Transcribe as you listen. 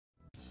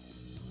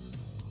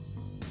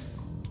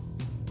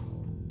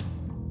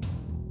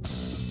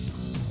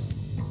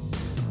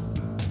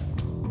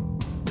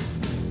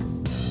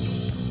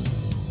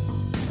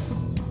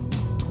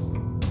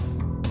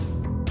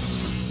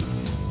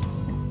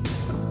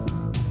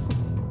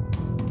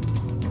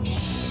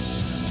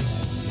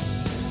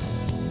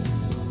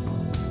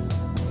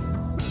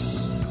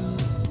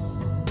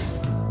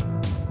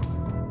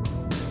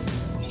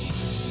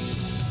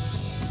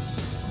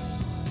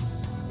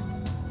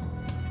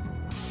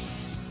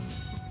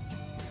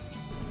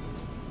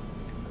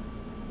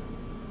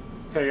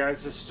Hey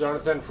guys, this is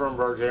Jonathan from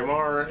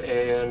BroJMR,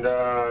 and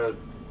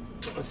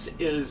this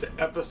is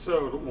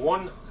episode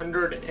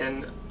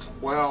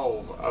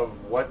 112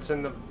 of What's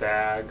in the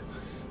Bag,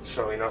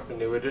 showing off the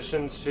new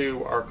additions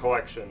to our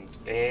collections.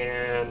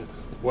 And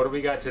what do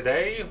we got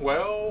today?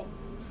 Well,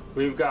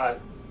 we've got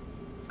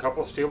a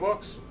couple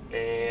steelbooks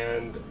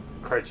and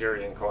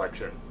Criterion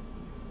collection.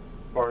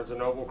 Barnes &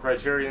 Noble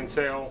Criterion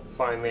sale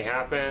finally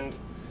happened,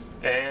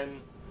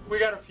 and we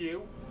got a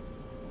few,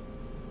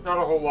 not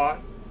a whole lot.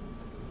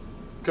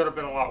 Could have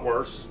been a lot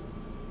worse.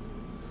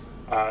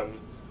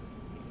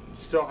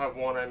 Still have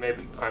one I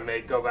may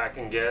go back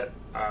and get,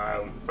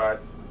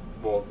 but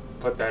we'll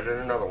put that in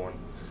another one.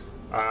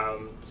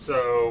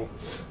 So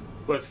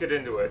let's get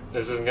into it.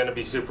 This isn't going to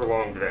be super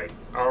long today.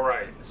 All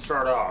right,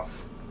 start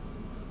off.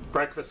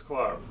 Breakfast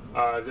Club.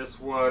 This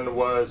one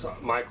was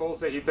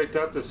Michael's that he picked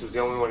up. This was the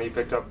only one he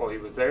picked up while he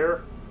was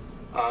there.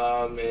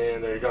 And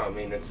there you go. I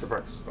mean, it's the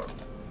Breakfast Club.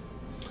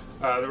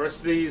 The rest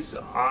of these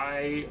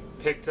I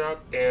picked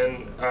up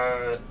and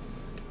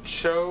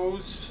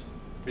chose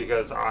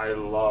because I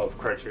love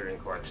Criterion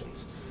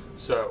collections.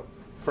 So,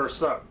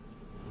 first up,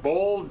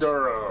 Bull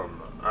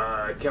Durham.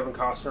 Kevin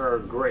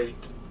Costner, great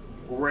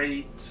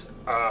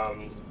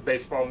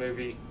baseball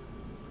movie.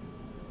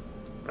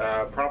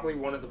 Probably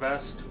one of the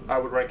best. I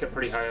would rank it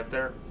pretty high up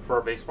there for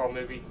a baseball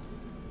movie.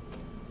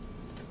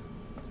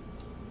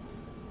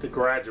 The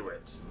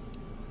Graduate.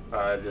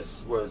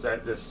 This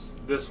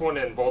one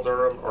and Bull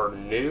Durham are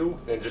new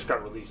and just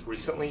got released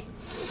recently.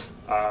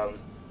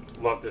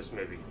 Love this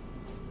movie.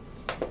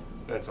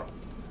 That's all.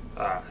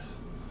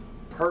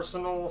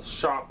 Personal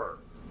Shopper.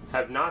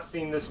 Have not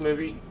seen this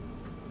movie,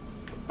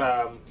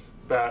 but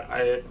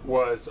it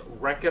was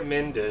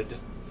recommended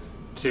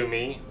to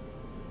me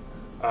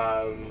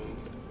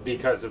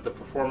because of the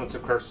performance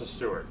of Kristen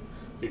Stewart.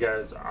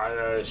 Because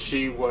I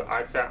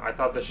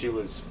thought that she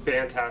was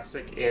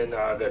fantastic in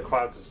The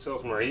Clouds of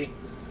Sils Marie,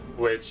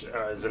 which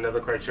is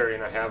another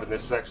Criterion I have, and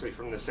this is actually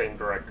from the same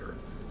director.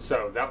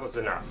 So that was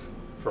enough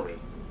for me.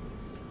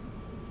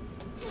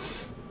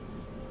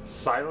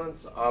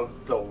 Silence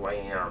of the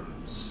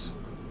Lambs.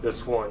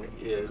 This one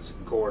is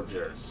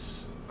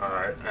gorgeous.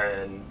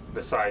 And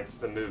besides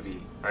the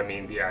movie, I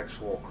mean the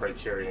actual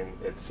Criterion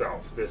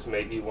itself. This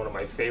may be one of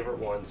my favorite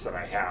ones that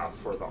I have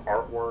for the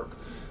artwork.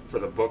 For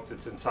the book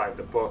that's inside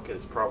the book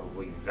is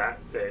probably that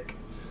thick.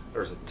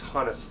 There's a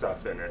ton of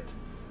stuff in it.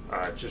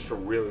 Just a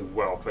really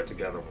well put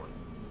together one.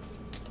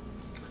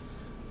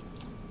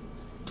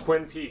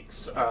 Twin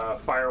Peaks,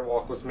 Fire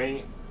Walk with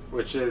Me,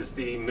 which is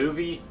the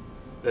movie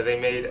that they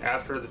made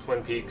after the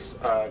Twin Peaks.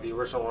 The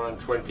original run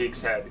Twin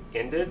Peaks had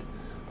ended.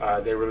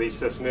 They released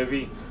this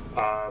movie.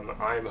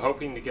 I'm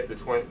hoping to get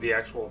the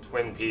actual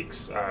Twin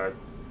Peaks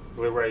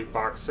Blu-ray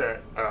box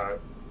set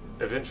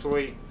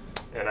eventually,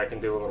 and I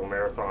can do a little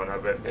marathon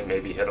of it and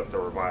maybe hit up the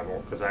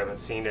revival because I haven't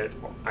seen it.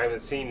 I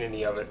haven't seen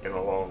any of it in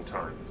a long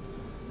time.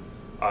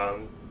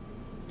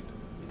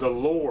 The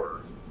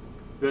Lure.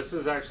 This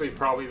is actually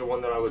probably the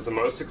one that I was the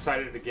most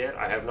excited to get.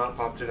 I have not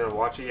popped it in and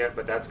watched it yet,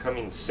 but that's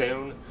coming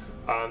soon.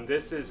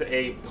 This is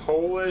a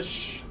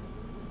Polish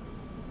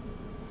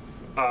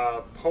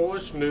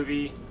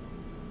movie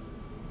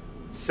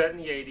set in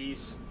the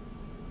 80s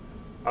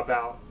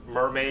about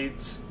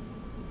mermaids,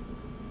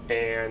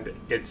 and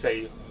it's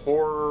a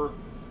horror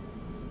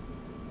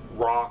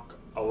rock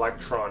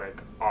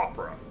electronic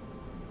opera.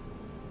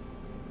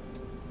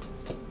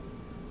 I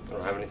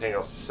don't have anything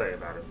else to say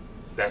about it.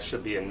 That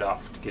should be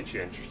enough to get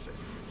you interested.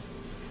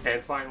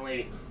 And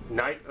finally,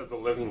 Night of the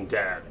Living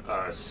Dead.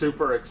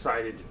 Super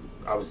excited.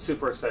 I was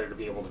super excited to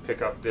be able to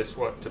pick up this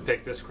one, to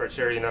pick this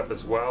Criterion up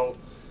as well.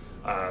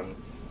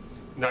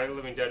 Night of the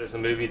Living Dead is a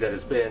movie that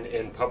has been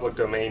in public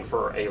domain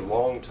for a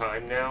long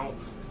time now,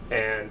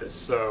 and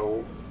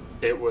so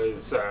it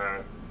was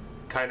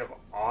kind of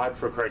odd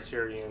for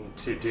Criterion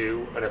to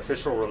do an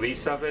official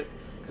release of it,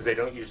 because they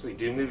don't usually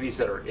do movies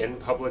that are in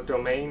public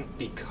domain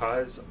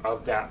because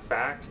of that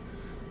fact.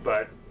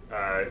 But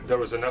there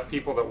was enough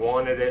people that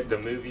wanted it. The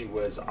movie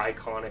was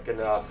iconic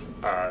enough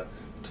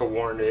to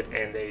warrant it,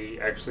 and they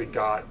actually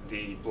got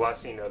the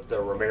blessing of the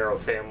Romero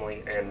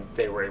family, and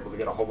they were able to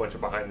get a whole bunch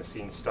of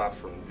behind-the-scenes stuff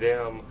from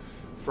them,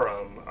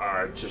 from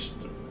just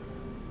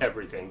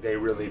everything. They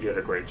really did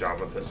a great job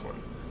with this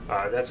one.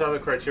 That's all the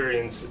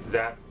Criterions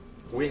that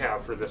we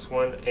have for this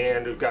one,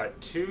 and we've got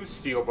two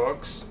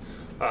steelbooks.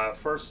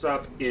 First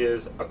up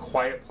is A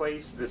Quiet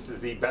Place. This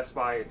is the Best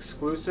Buy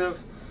exclusive.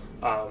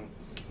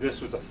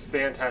 This was a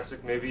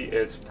fantastic movie.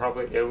 It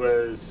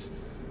was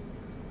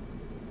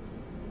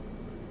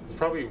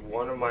probably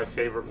one of my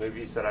favorite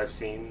movies that I've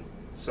seen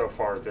so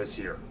far this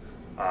year.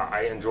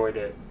 I enjoyed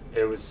it.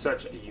 It was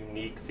such a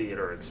unique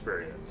theater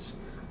experience.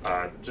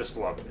 Just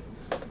loved it.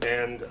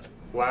 And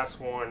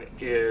last one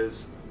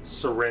is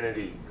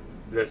Serenity.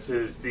 This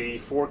is the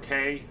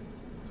 4K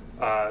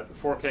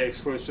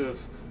exclusive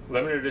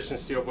limited edition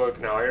steelbook.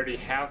 Now I already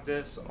have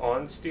this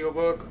on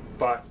steelbook,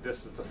 but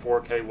this is the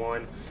 4K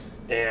one,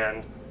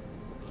 and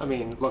I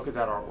mean, look at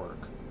that artwork.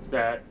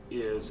 That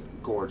is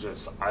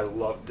gorgeous. I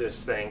love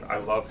this thing. I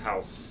love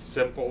how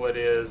simple it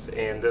is,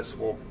 and this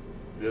will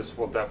this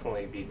will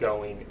definitely be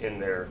going in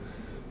there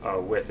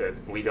with it.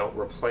 We don't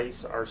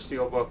replace our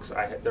steelbooks.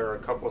 There are a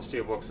couple of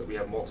steelbooks that we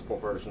have multiple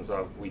versions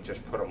of. We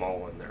just put them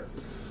all in there.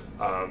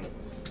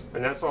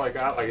 And that's all I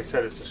got. Like I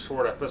said, it's a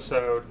short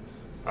episode.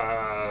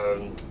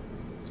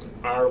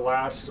 Our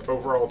last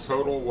overall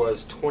total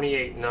was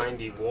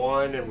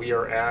 $28.91, and we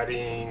are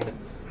adding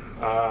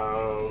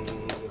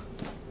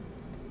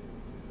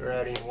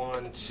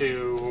 1,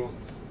 2,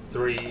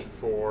 3,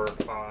 4,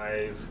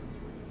 5,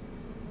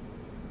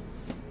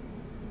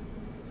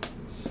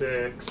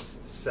 6,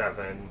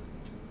 7,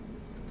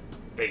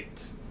 8.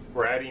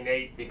 We're adding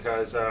 8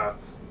 because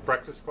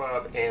Breakfast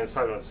Club and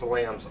Silence of the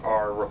Lambs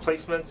are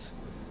replacements.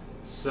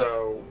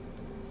 So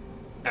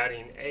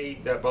adding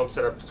 8, that bumps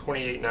it up to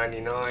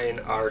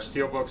 $28.99. Our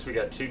steelbooks, we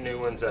got 2 new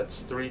ones.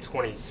 That's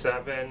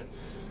 $327.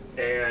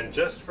 And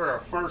just for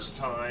our first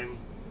time,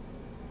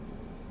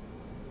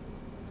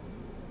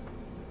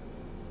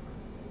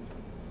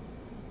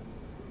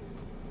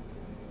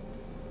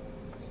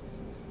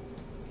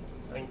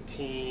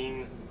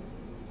 $19,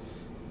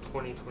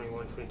 $20, $21, $22,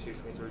 $23,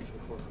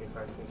 $24,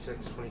 $25, $26,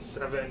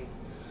 $27.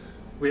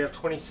 We have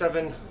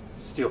 27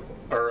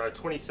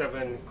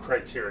 27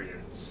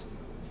 Criterions.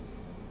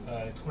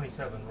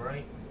 27,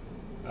 right?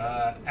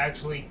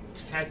 Actually,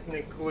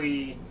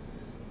 technically,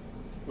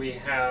 we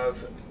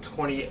have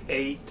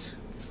 28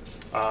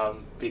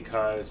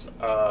 because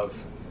of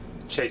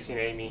Chasing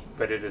Amy,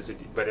 but it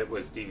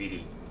was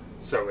DVD,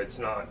 so it's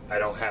not. I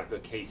don't have the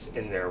case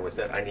in there with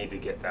it. I need to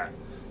get that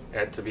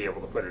and to be able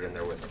to put it in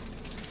there with it.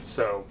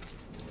 So,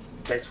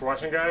 thanks for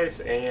watching, guys,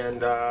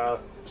 and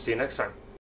see you next time.